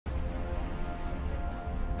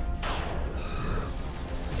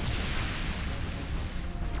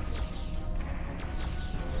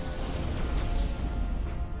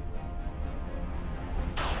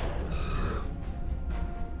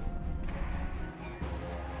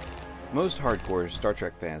Most hardcore Star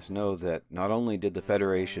Trek fans know that not only did the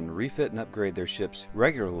Federation refit and upgrade their ships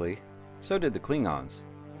regularly, so did the Klingons.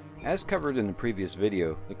 As covered in a previous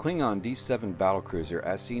video, the Klingon D7 battlecruiser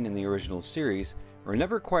as seen in the original series were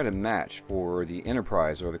never quite a match for the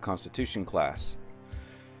Enterprise or the Constitution class.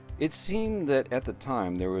 It seemed that at the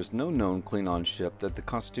time there was no known Klingon ship that the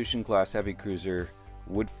Constitution class heavy cruiser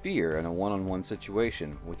would fear in a one-on-one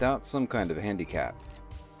situation without some kind of handicap.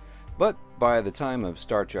 But by the time of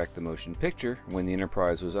Star Trek the Motion Picture, when the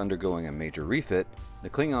Enterprise was undergoing a major refit, the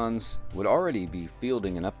Klingons would already be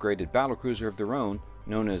fielding an upgraded battlecruiser of their own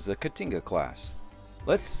known as the Katinga class.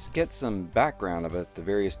 Let's get some background about the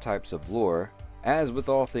various types of lore. As with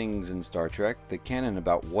all things in Star Trek, the canon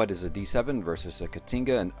about what is a D7 versus a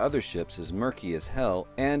Katinga and other ships is murky as hell,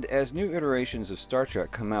 and as new iterations of Star Trek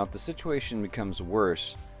come out, the situation becomes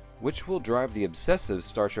worse, which will drive the obsessive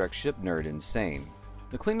Star Trek ship nerd insane.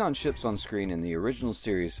 The Klingon ships on screen in the original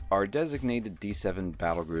series are designated D7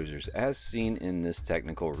 battlecruisers as seen in this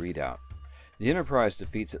technical readout. The Enterprise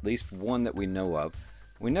defeats at least one that we know of.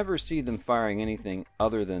 We never see them firing anything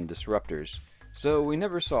other than disruptors, so we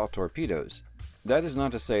never saw torpedoes. That is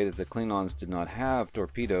not to say that the Klingons did not have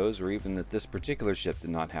torpedoes, or even that this particular ship did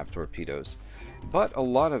not have torpedoes. But a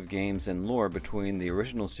lot of games and lore between the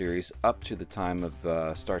original series up to the time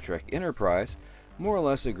of Star Trek Enterprise more or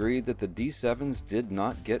less agreed that the D7s did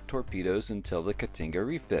not get torpedoes until the Katinga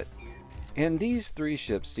refit. And these three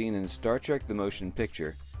ships seen in Star Trek the Motion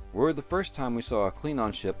Picture were the first time we saw a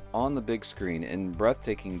Klingon ship on the big screen in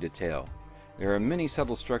breathtaking detail. There are many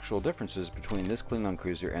subtle structural differences between this Klingon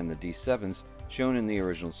cruiser and the D7s shown in the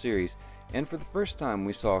original series, and for the first time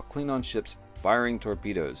we saw Klingon ships firing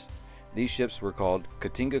torpedoes. These ships were called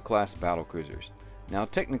Katinga class battlecruisers. Now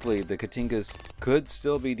technically the Katingas could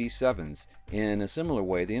still be D7s. In a similar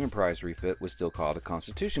way, the Enterprise refit was still called a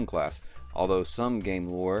Constitution class, although some game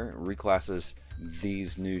lore reclasses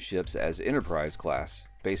these new ships as Enterprise class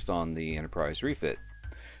based on the Enterprise refit.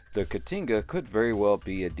 The Katinga could very well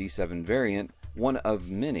be a D7 variant, one of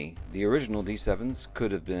many. The original D7s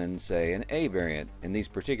could have been, say, an A variant, and these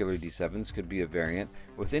particular D7s could be a variant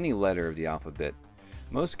with any letter of the alphabet.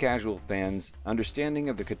 Most casual fans' understanding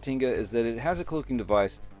of the Katinga is that it has a cloaking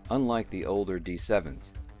device unlike the older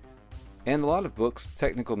D7s. And a lot of books,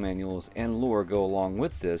 technical manuals, and lore go along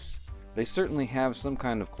with this. They certainly have some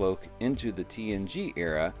kind of cloak into the TNG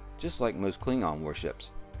era, just like most Klingon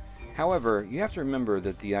warships. However, you have to remember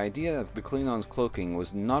that the idea of the Klingons cloaking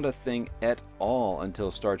was not a thing at all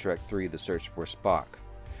until Star Trek III: The Search for Spock.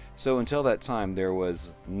 So until that time there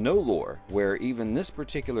was no lore where even this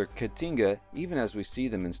particular Katinga, even as we see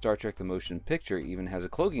them in Star Trek the Motion Picture, even has a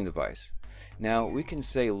cloaking device. Now we can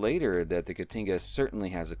say later that the Katinga certainly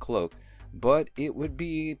has a cloak, but it would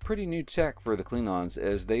be pretty new tech for the Klingons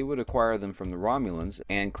as they would acquire them from the Romulans,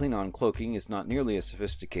 and Klingon cloaking is not nearly as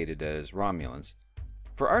sophisticated as Romulans.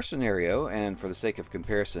 For our scenario, and for the sake of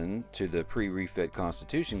comparison to the pre-refit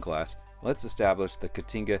Constitution class, let's establish the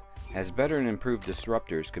Katinga has better and improved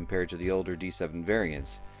disruptors compared to the older D7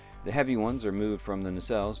 variants. The heavy ones are moved from the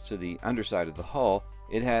nacelles to the underside of the hull,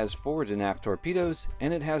 it has forward and aft torpedoes,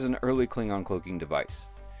 and it has an early Klingon cloaking device.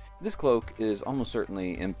 This cloak is almost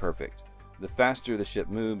certainly imperfect. The faster the ship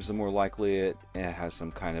moves, the more likely it has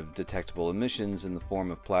some kind of detectable emissions in the form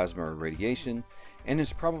of plasma or radiation, and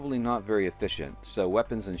is probably not very efficient, so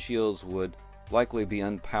weapons and shields would likely be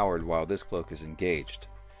unpowered while this cloak is engaged.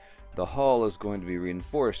 The hull is going to be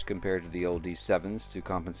reinforced compared to the old D7s to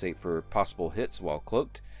compensate for possible hits while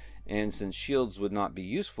cloaked, and since shields would not be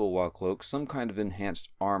useful while cloaked, some kind of enhanced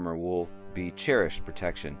armor will be cherished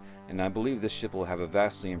protection, and I believe this ship will have a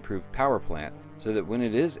vastly improved power plant so that when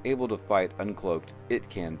it is able to fight uncloaked, it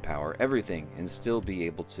can power everything and still be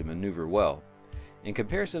able to maneuver well. In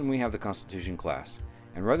comparison, we have the Constitution class,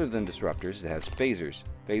 and rather than disruptors, it has phasers.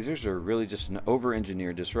 Phasers are really just an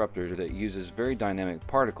over-engineered disruptor that uses very dynamic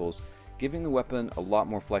particles, giving the weapon a lot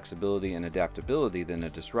more flexibility and adaptability than a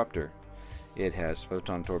disruptor. It has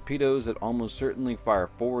photon torpedoes that almost certainly fire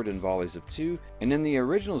forward in volleys of 2, and in the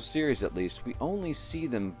original series at least, we only see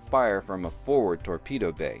them fire from a forward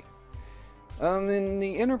torpedo bay. In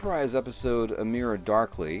the Enterprise episode A Mirror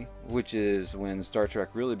Darkly, which is when Star Trek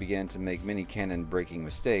really began to make many canon-breaking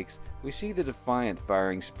mistakes, we see the Defiant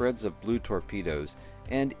firing spreads of blue torpedoes,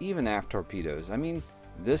 and even aft torpedoes. I mean,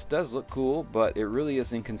 this does look cool, but it really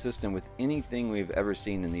is inconsistent with anything we've ever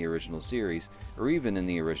seen in the original series, or even in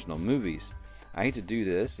the original movies. I hate to do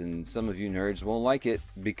this, and some of you nerds won't like it,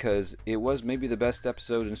 because it was maybe the best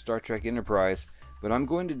episode in Star Trek Enterprise, but I'm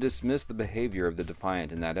going to dismiss the behavior of the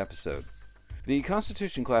Defiant in that episode. The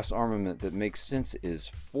Constitution-class armament that makes sense is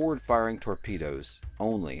forward-firing torpedoes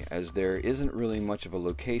only, as there isn't really much of a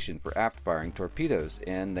location for aft-firing torpedoes,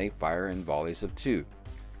 and they fire in volleys of 2.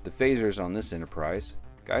 The phasers on this Enterprise,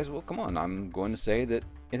 guys, well, come on, I'm going to say that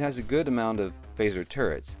it has a good amount of phaser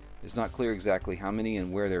turrets. It's not clear exactly how many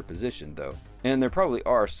and where they're positioned, though, and there probably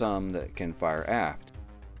are some that can fire aft.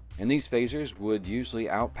 And these phasers would usually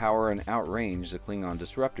outpower and outrange the Klingon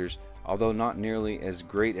disruptors, although not nearly as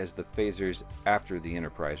great as the phasers after the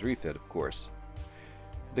Enterprise refit, of course.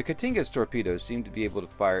 The Katinga's torpedoes seem to be able to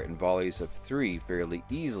fire in volleys of 3 fairly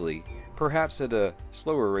easily, perhaps at a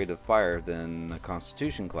slower rate of fire than the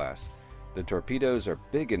Constitution class. The torpedoes are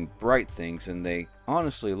big and bright things, and they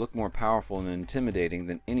honestly look more powerful and intimidating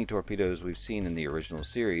than any torpedoes we've seen in the original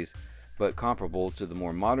series, but comparable to the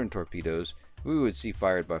more modern torpedoes we would see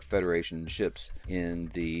fired by Federation ships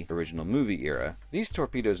in the original movie era. These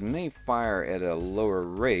torpedoes may fire at a lower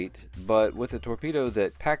rate, but with a torpedo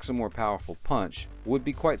that packs a more powerful punch, would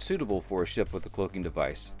be quite suitable for a ship with a cloaking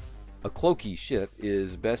device. A cloaky ship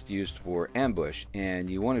is best used for ambush, and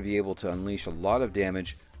you want to be able to unleash a lot of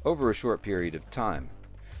damage over a short period of time.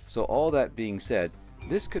 So all that being said,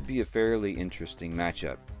 this could be a fairly interesting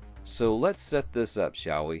matchup. So let's set this up,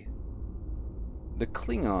 shall we? The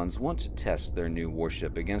Klingons want to test their new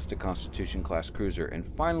warship against a Constitution-class cruiser and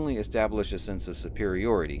finally establish a sense of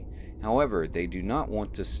superiority. However, they do not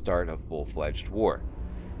want to start a full-fledged war.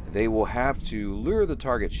 They will have to lure the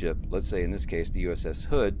target ship, let's say in this case the USS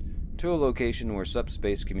Hood, to a location where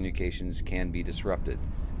subspace communications can be disrupted.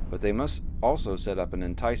 But they must also set up an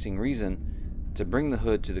enticing reason to bring the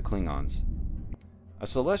Hood to the Klingons. A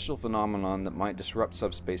celestial phenomenon that might disrupt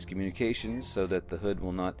subspace communications so that the Hood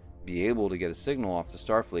will not be able to get a signal off the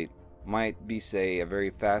Starfleet might be, say, a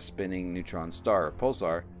very fast-spinning neutron star or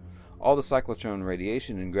pulsar. All the cyclotron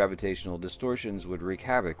radiation and gravitational distortions would wreak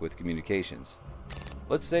havoc with communications.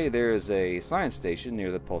 Let's say there is a science station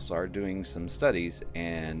near the pulsar doing some studies,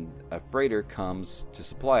 and a freighter comes to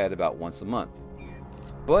supply it about once a month.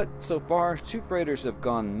 But so far, 2 freighters have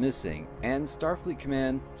gone missing, and Starfleet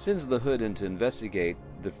Command sends the Hood in to investigate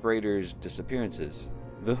the freighters' disappearances.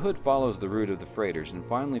 The Hood follows the route of the freighters and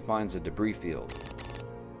finally finds a debris field.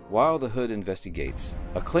 While the Hood investigates,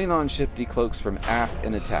 a Klingon ship decloaks from aft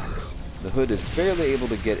and attacks. The Hood is barely able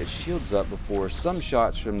to get its shields up before some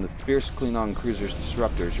shots from the fierce Klingon cruiser's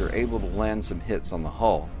disruptors are able to land some hits on the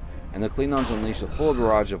hull, and the Klingons unleash a full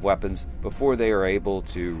barrage of weapons before they are able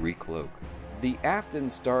to recloak. The aft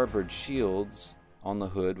and starboard shields on the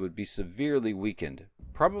Hood would be severely weakened.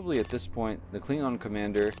 Probably at this point, the Klingon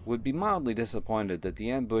commander would be mildly disappointed that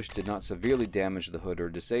the ambush did not severely damage the Hood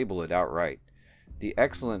or disable it outright. The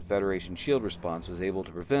excellent Federation shield response was able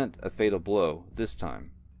to prevent a fatal blow this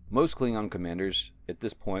time. Most Klingon commanders at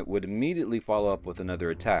this point would immediately follow up with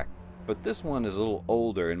another attack, but this one is a little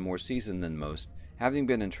older and more seasoned than most, having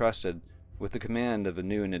been entrusted with the command of a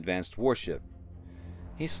new and advanced warship.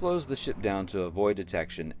 He slows the ship down to avoid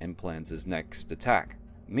detection and plans his next attack.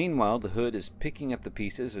 Meanwhile, the Hood is picking up the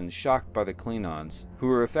pieces and shocked by the Klingons, who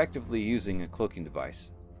are effectively using a cloaking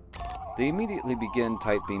device. They immediately begin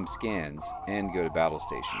tight beam scans and go to battle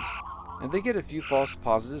stations. And they get a few false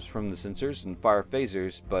positives from the sensors and fire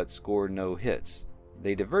phasers, but score no hits.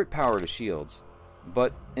 They divert power to shields,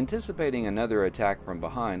 but anticipating another attack from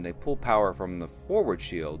behind, they pull power from the forward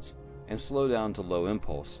shields and slow down to low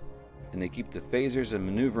impulse, and they keep the phasers and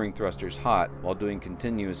maneuvering thrusters hot while doing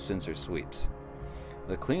continuous sensor sweeps.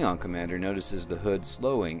 The Klingon commander notices the Hood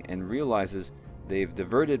slowing and realizes they've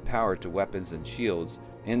diverted power to weapons and shields,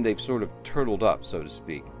 and they've sort of turtled up, so to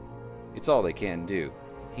speak. It's all they can do.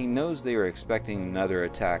 He knows they are expecting another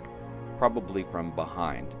attack, probably from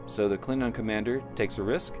behind, so the Klingon commander takes a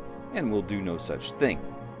risk and will do no such thing.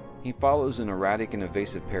 He follows an erratic and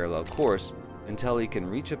evasive parallel course until he can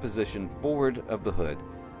reach a position forward of the Hood,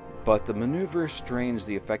 but the maneuver strains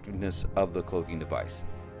the effectiveness of the cloaking device,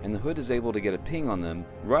 and the Hood is able to get a ping on them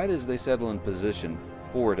right as they settle in position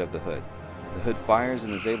forward of the Hood. The Hood fires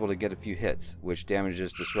and is able to get a few hits, which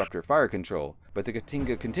damages disruptor fire control, but the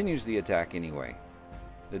Katinga continues the attack anyway.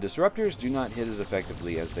 The disruptors do not hit as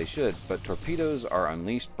effectively as they should, but torpedoes are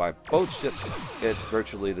unleashed by both ships at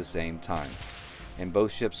virtually the same time, and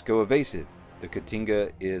both ships go evasive. The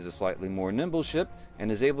Katinga is a slightly more nimble ship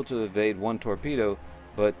and is able to evade one torpedo,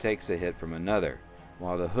 but takes a hit from another,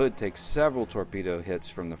 while the Hood takes several torpedo hits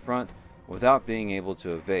from the front without being able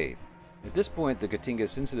to evade. At this point, the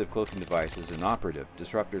Katinga's sensitive cloaking device is inoperative,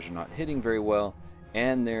 disruptors are not hitting very well,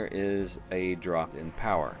 and there is a drop in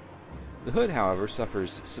power. The Hood, however,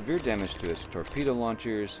 suffers severe damage to its torpedo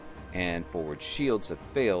launchers, and forward shields have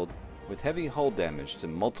failed, with heavy hull damage to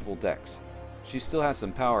multiple decks. She still has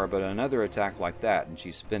some power, but another attack like that and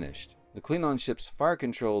she's finished. The Klingon ship's fire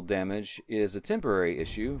control damage is a temporary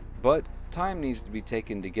issue, but time needs to be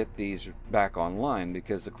taken to get these back online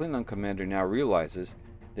because the Klingon commander now realizes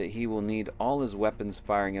that he will need all his weapons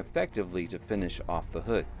firing effectively to finish off the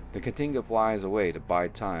Hood. The Katinga flies away to buy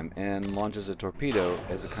time and launches a torpedo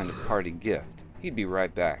as a kind of parting gift. He'd be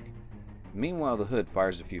right back. Meanwhile, the Hood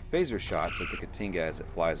fires a few phaser shots at the Katinga as it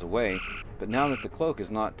flies away, but now that the cloak is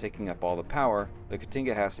not taking up all the power, the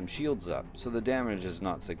Katinga has some shields up, so the damage is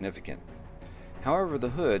not significant. However, the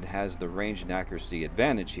Hood has the range and accuracy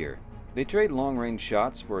advantage here. They trade long-range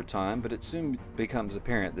shots for a time, but it soon becomes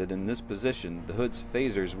apparent that in this position, the Hood's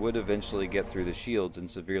phasers would eventually get through the shields and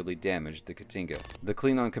severely damage the Katinga. The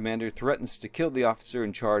Klingon commander threatens to kill the officer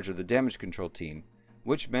in charge of the damage control team,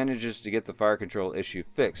 which manages to get the fire control issue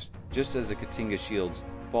fixed, just as the Katinga shields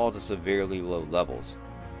fall to severely low levels.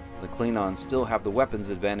 The Klingons still have the weapons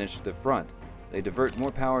advantage to the front. They divert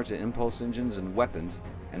more power to impulse engines and weapons,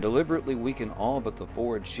 and deliberately weaken all but the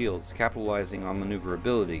forward shields, capitalizing on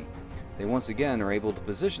maneuverability. They once again are able to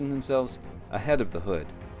position themselves ahead of the Hood.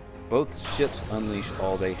 Both ships unleash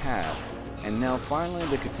all they have, and now finally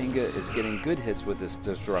the Katinga is getting good hits with its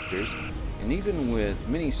disruptors, and even with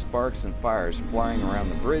many sparks and fires flying around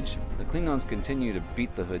the bridge, the Klingons continue to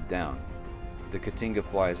beat the Hood down. The Katinga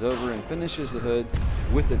flies over and finishes the Hood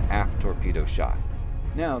with an aft torpedo shot.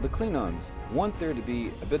 Now, the Klingons want there to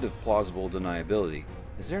be a bit of plausible deniability,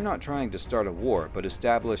 as they're not trying to start a war but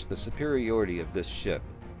establish the superiority of this ship.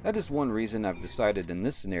 That is one reason I've decided in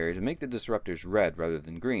this scenario to make the disruptors red rather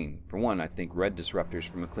than green. For one, I think red disruptors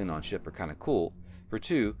from a Klingon ship are kind of cool. For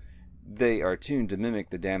two, they are tuned to mimic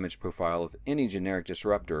the damage profile of any generic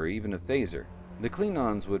disruptor or even a phaser. The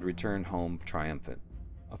Klingons would return home triumphant.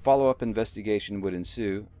 A follow-up investigation would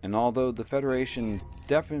ensue, and although the Federation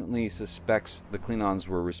definitely suspects the Klingons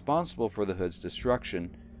were responsible for the Hood's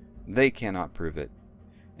destruction, they cannot prove it.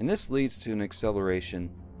 And this leads to an acceleration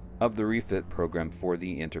of the refit program for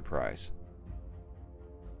the Enterprise.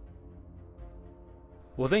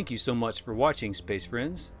 Well, thank you so much for watching, Space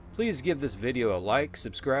Friends. Please give this video a like,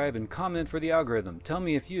 subscribe, and comment for the algorithm. Tell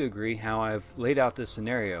me if you agree how I've laid out this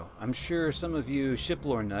scenario. I'm sure some of you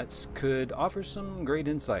shiplore nuts could offer some great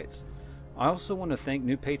insights. I also want to thank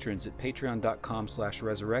new patrons at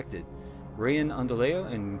patreon.com/resurrected, Rayan Undaleo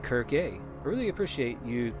and Kirk A. I really appreciate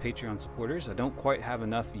you Patreon supporters. I don't quite have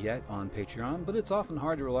enough yet on Patreon, but it's often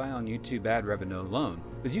hard to rely on YouTube ad revenue alone.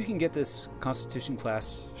 But you can get this Constitution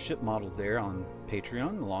class ship model there on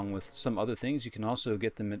Patreon, along with some other things. You can also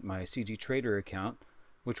get them at my CG Trader account,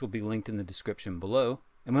 which will be linked in the description below.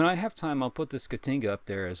 And when I have time, I'll put this Katinga up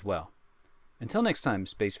there as well. Until next time,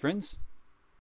 Space Friends.